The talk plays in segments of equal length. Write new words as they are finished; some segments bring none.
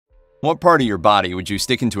What part of your body would you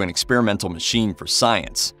stick into an experimental machine for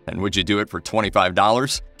science? And would you do it for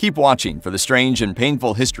 $25? Keep watching for the strange and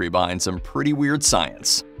painful history behind some pretty weird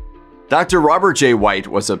science. Dr. Robert J. White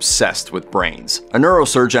was obsessed with brains. A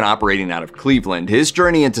neurosurgeon operating out of Cleveland, his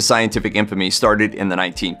journey into scientific infamy started in the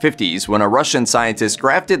 1950s when a Russian scientist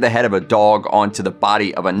grafted the head of a dog onto the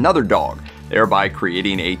body of another dog, thereby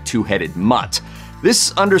creating a two-headed mutt.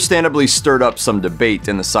 This understandably stirred up some debate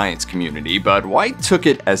in the science community, but White took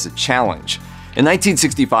it as a challenge. In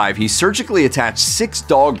 1965, he surgically attached 6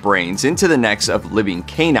 dog brains into the necks of living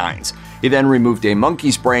canines. He then removed a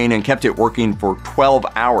monkey's brain and kept it working for 12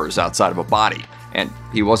 hours outside of a body. And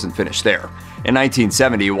he wasn't finished there. In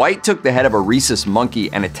 1970, White took the head of a rhesus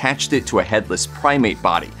monkey and attached it to a headless primate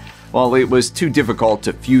body. While it was too difficult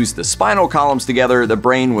to fuse the spinal columns together, the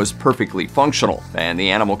brain was perfectly functional, and the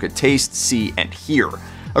animal could taste, see, and hear.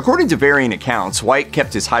 According to varying accounts, White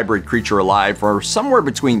kept his hybrid creature alive for somewhere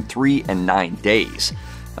between 3 and 9 days.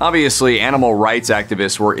 Obviously, animal rights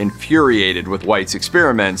activists were infuriated with White's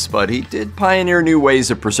experiments, but he did pioneer new ways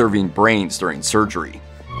of preserving brains during surgery.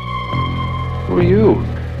 Who are you?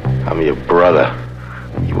 I'm your brother.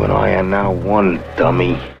 You and I are now one,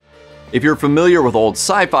 dummy. If you're familiar with old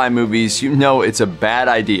sci-fi movies, you know it's a bad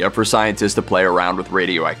idea for scientists to play around with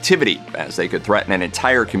radioactivity, as they could threaten an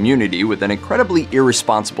entire community with an incredibly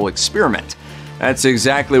irresponsible experiment. That's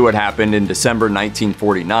exactly what happened in December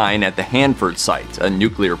 1949 at the Hanford site, a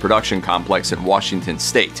nuclear production complex in Washington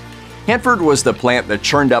state. Hanford was the plant that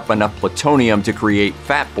churned up enough plutonium to create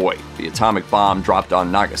Fat Boy, the atomic bomb dropped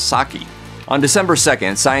on Nagasaki. On December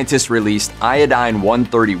 2nd, scientists released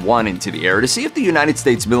iodine-131 into the air to see if the United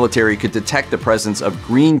States military could detect the presence of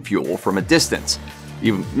green fuel from a distance.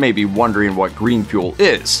 You may be wondering what green fuel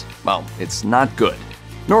is. Well, it's not good.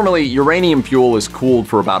 Normally, uranium fuel is cooled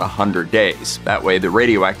for about 100 days. That way, the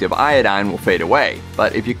radioactive iodine will fade away.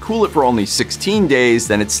 But if you cool it for only 16 days,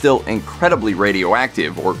 then it's still incredibly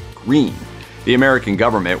radioactive, or green. The American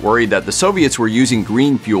government worried that the Soviets were using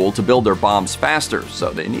green fuel to build their bombs faster,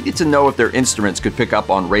 so they needed to know if their instruments could pick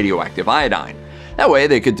up on radioactive iodine. That way,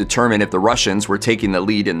 they could determine if the Russians were taking the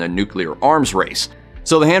lead in the nuclear arms race.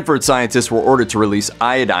 So the Hanford scientists were ordered to release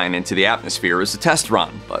iodine into the atmosphere as a test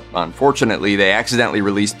run, but unfortunately, they accidentally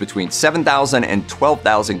released between 7,000 and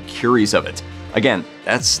 12,000 curies of it. Again,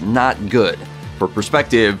 that's not good. For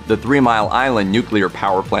perspective, the 3 Mile Island nuclear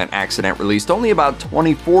power plant accident released only about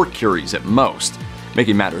 24 curies at most.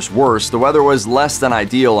 Making matters worse, the weather was less than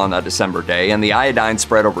ideal on that December day, and the iodine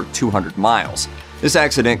spread over 200 miles. This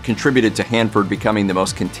accident contributed to Hanford becoming the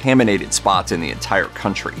most contaminated spot in the entire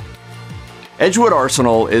country. Edgewood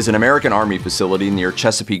Arsenal is an American Army facility near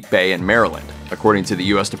Chesapeake Bay in Maryland. According to the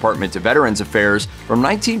U.S. Department of Veterans Affairs, from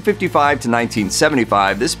 1955 to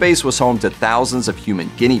 1975, this base was home to thousands of human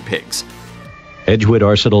guinea pigs. Edgewood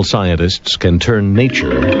Arsenal scientists can turn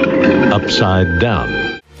nature upside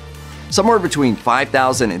down. Somewhere between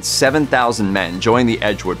 5,000 and 7,000 men joined the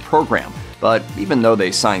Edgewood program, but even though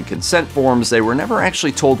they signed consent forms, they were never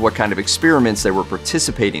actually told what kind of experiments they were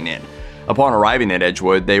participating in. Upon arriving at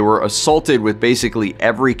Edgewood, they were assaulted with basically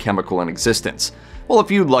every chemical in existence. While a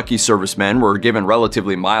few lucky servicemen were given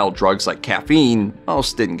relatively mild drugs like caffeine,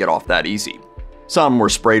 most didn't get off that easy. Some were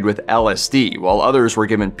sprayed with LSD, while others were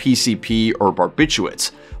given PCP or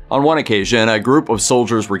barbiturates. On one occasion, a group of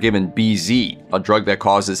soldiers were given BZ, a drug that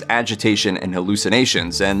causes agitation and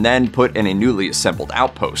hallucinations, and then put in a newly assembled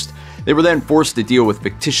outpost. They were then forced to deal with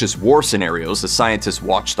fictitious war scenarios the scientists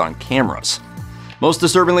watched on cameras. Most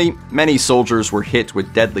disturbingly, many soldiers were hit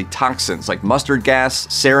with deadly toxins like mustard gas,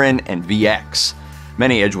 sarin, and VX.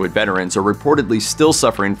 Many Edgewood veterans are reportedly still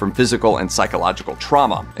suffering from physical and psychological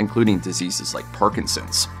trauma, including diseases like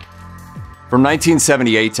Parkinson's. From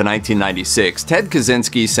 1978 to 1996, Ted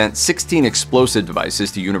Kaczynski sent 16 explosive devices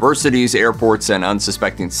to universities, airports, and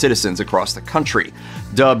unsuspecting citizens across the country.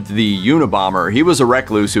 Dubbed the Unabomber, he was a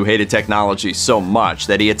recluse who hated technology so much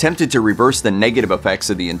that he attempted to reverse the negative effects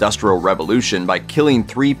of the Industrial Revolution by killing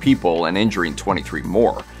 3 people and injuring 23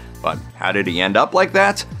 more. But how did he end up like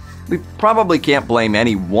that? We probably can't blame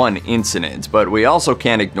any one incident, but we also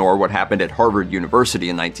can't ignore what happened at Harvard University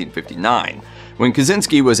in 1959. When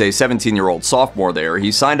Kaczynski was a 17-year-old sophomore there,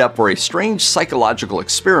 he signed up for a strange psychological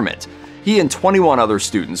experiment. He and 21 other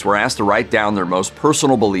students were asked to write down their most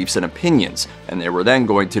personal beliefs and opinions, and they were then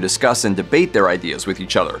going to discuss and debate their ideas with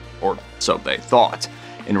each other, or so they thought.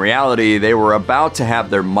 In reality, they were about to have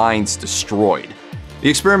their minds destroyed. The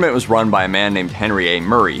experiment was run by a man named Henry A.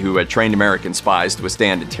 Murray, who had trained American spies to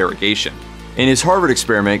withstand interrogation. In his Harvard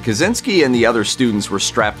experiment, Kaczynski and the other students were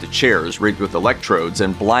strapped to chairs rigged with electrodes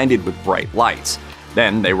and blinded with bright lights.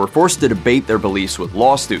 Then they were forced to debate their beliefs with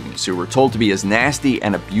law students who were told to be as nasty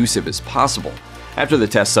and abusive as possible. After the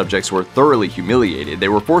test subjects were thoroughly humiliated, they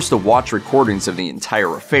were forced to watch recordings of the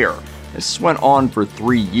entire affair. This went on for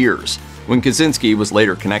 3 years. When Kaczynski was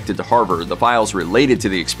later connected to Harvard, the files related to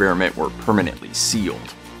the experiment were permanently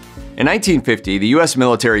sealed. In 1950, the U.S.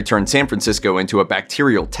 military turned San Francisco into a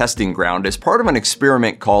bacterial testing ground as part of an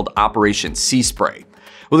experiment called Operation Sea Spray.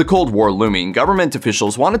 With the Cold War looming, government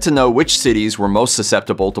officials wanted to know which cities were most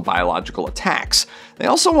susceptible to biological attacks. They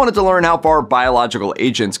also wanted to learn how far biological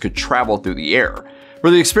agents could travel through the air. For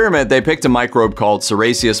the experiment, they picked a microbe called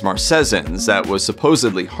Serraceus marcescens that was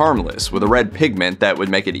supposedly harmless, with a red pigment that would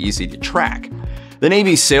make it easy to track. The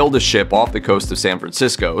Navy sailed a ship off the coast of San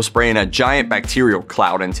Francisco, spraying a giant bacterial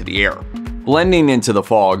cloud into the air. Blending into the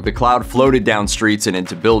fog, the cloud floated down streets and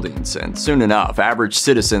into buildings, and soon enough, average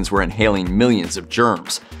citizens were inhaling millions of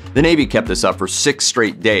germs. The Navy kept this up for 6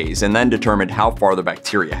 straight days and then determined how far the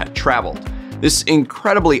bacteria had traveled. This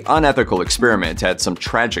incredibly unethical experiment had some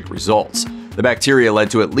tragic results. The bacteria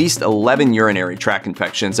led to at least 11 urinary tract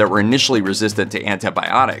infections that were initially resistant to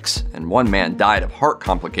antibiotics, and 1 man died of heart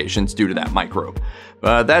complications due to that microbe.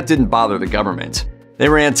 But that didn't bother the government. They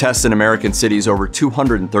ran tests in American cities over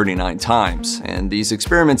 239 times, and these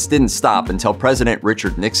experiments didn't stop until President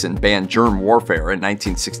Richard Nixon banned germ warfare in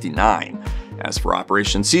 1969. As for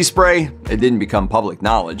Operation Sea Spray, it didn't become public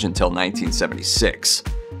knowledge until 1976.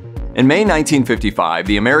 In May 1955,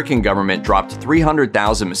 the American government dropped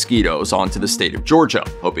 300,000 mosquitoes onto the state of Georgia,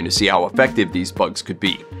 hoping to see how effective these bugs could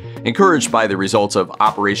be. Encouraged by the results of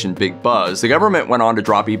Operation Big Buzz, the government went on to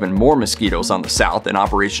drop even more mosquitoes on the South in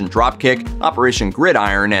Operation Dropkick, Operation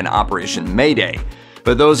Gridiron, and Operation Mayday.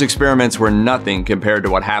 But those experiments were nothing compared to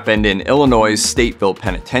what happened in Illinois' Stateville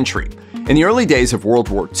Penitentiary. In the early days of World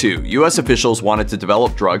War II, U.S. officials wanted to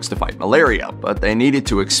develop drugs to fight malaria, but they needed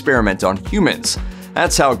to experiment on humans.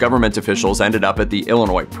 That's how government officials ended up at the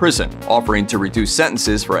Illinois prison, offering to reduce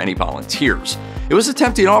sentences for any volunteers. It was a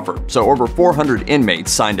tempting offer, so over 400 inmates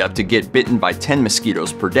signed up to get bitten by 10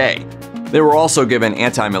 mosquitoes per day. They were also given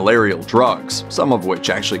anti-malarial drugs, some of which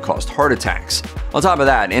actually caused heart attacks. On top of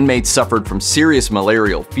that, inmates suffered from serious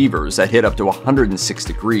malarial fevers that hit up to 106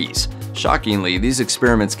 degrees. Shockingly, these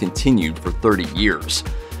experiments continued for 30 years.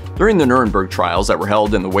 During the Nuremberg trials that were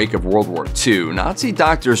held in the wake of World War II, Nazi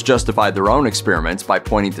doctors justified their own experiments by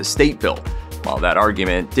pointing to Stateville. While that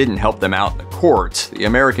argument didn't help them out in the court, the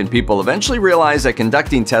American people eventually realized that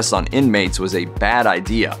conducting tests on inmates was a bad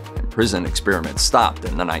idea, and prison experiments stopped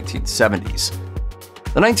in the 1970s.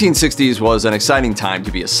 The 1960s was an exciting time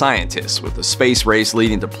to be a scientist, with the space race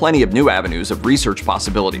leading to plenty of new avenues of research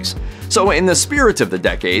possibilities. So in the spirit of the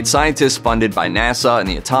decade, scientists funded by NASA and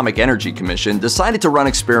the Atomic Energy Commission decided to run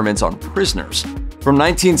experiments on prisoners. From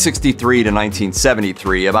 1963 to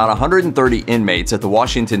 1973, about 130 inmates at the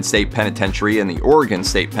Washington State Penitentiary and the Oregon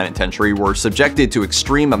State Penitentiary were subjected to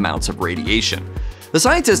extreme amounts of radiation. The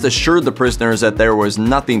scientists assured the prisoners that there was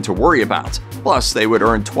nothing to worry about. Plus, they would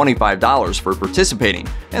earn $25 for participating,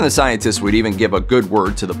 and the scientists would even give a good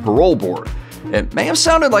word to the parole board. It may have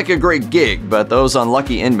sounded like a great gig, but those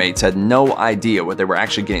unlucky inmates had no idea what they were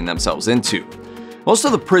actually getting themselves into. Most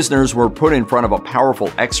of the prisoners were put in front of a powerful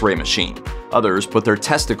X-ray machine. Others put their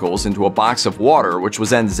testicles into a box of water, which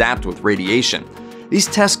was then zapped with radiation. These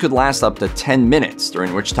tests could last up to 10 minutes,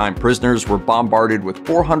 during which time prisoners were bombarded with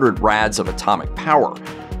 400 rads of atomic power.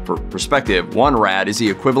 For perspective, 1 rad is the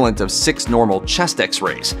equivalent of 6 normal chest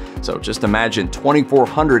X-rays, so just imagine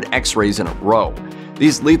 2,400 X-rays in a row.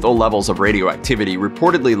 These lethal levels of radioactivity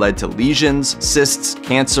reportedly led to lesions, cysts,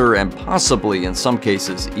 cancer, and possibly, in some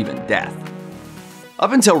cases, even death.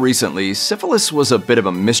 Up until recently, syphilis was a bit of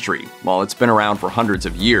a mystery. While it's been around for hundreds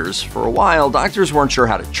of years, for a while doctors weren't sure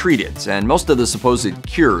how to treat it, and most of the supposed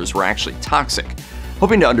cures were actually toxic.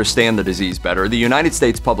 Hoping to understand the disease better, the United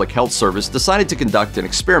States Public Health Service decided to conduct an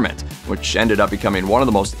experiment, which ended up becoming one of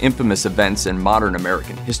the most infamous events in modern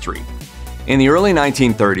American history. In the early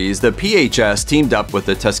 1930s, the PHS teamed up with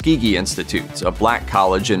the Tuskegee Institute, a black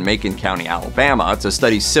college in Macon County, Alabama, to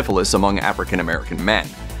study syphilis among African American men.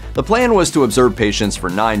 The plan was to observe patients for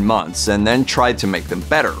 9 months and then try to make them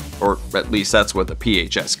better, or at least that's what the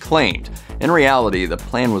PHS claimed. In reality, the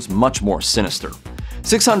plan was much more sinister.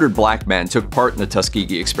 600 black men took part in the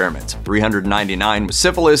Tuskegee experiment, 399 with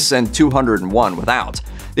syphilis and 201 without.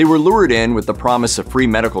 They were lured in with the promise of free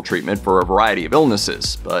medical treatment for a variety of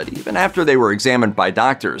illnesses, but even after they were examined by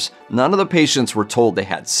doctors, none of the patients were told they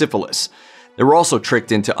had syphilis. They were also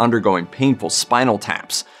tricked into undergoing painful spinal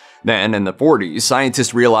taps. Then, in the 40s,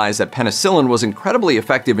 scientists realized that penicillin was incredibly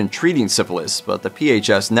effective in treating syphilis, but the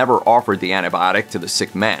PHS never offered the antibiotic to the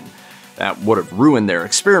sick men. That would have ruined their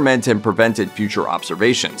experiment and prevented future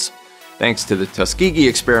observations. Thanks to the Tuskegee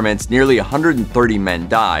experiments, nearly 130 men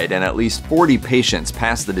died and at least 40 patients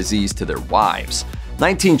passed the disease to their wives.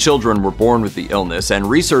 19 children were born with the illness, and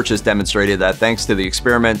research has demonstrated that thanks to the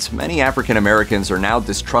experiment, many African Americans are now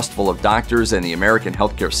distrustful of doctors and the American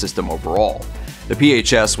healthcare system overall. The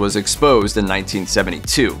PHS was exposed in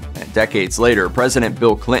 1972, and decades later, President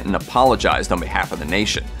Bill Clinton apologized on behalf of the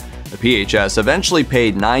nation. The PHS eventually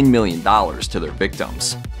paid $9 million to their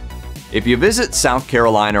victims. If you visit South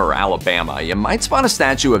Carolina or Alabama, you might spot a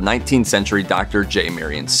statue of 19th century Dr. J.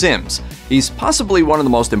 Marion Sims. He's possibly one of the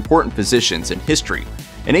most important physicians in history.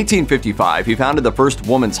 In 1855, he founded the first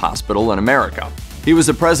women's hospital in America. He was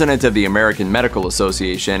the president of the American Medical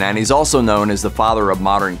Association, and he's also known as the father of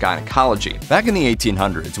modern gynecology. Back in the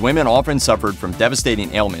 1800s, women often suffered from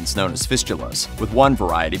devastating ailments known as fistulas, with one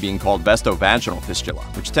variety being called vestovaginal fistula,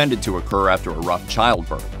 which tended to occur after a rough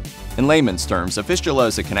childbirth. In layman's terms, a fistula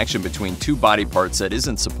is a connection between two body parts that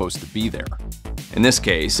isn't supposed to be there. In this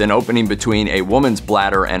case, an opening between a woman's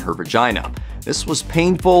bladder and her vagina. This was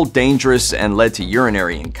painful, dangerous, and led to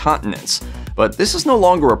urinary incontinence. But this is no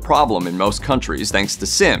longer a problem in most countries thanks to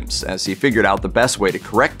Sims, as he figured out the best way to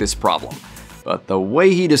correct this problem. But the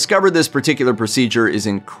way he discovered this particular procedure is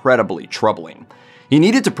incredibly troubling. He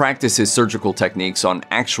needed to practice his surgical techniques on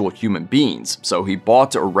actual human beings, so he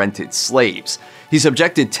bought or rented slaves. He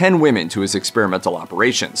subjected 10 women to his experimental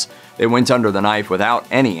operations. They went under the knife without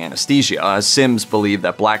any anesthesia, as Sims believed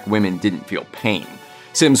that black women didn't feel pain.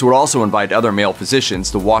 Sims would also invite other male physicians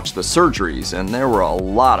to watch the surgeries, and there were a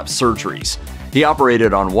lot of surgeries. He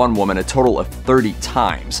operated on one woman a total of 30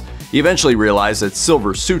 times. He eventually realized that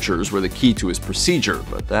silver sutures were the key to his procedure,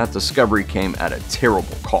 but that discovery came at a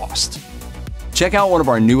terrible cost. Check out one of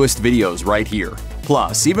our newest videos right here.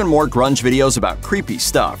 Plus, even more grunge videos about creepy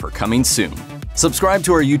stuff are coming soon. Subscribe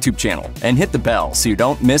to our YouTube channel and hit the bell so you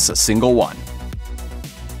don't miss a single one.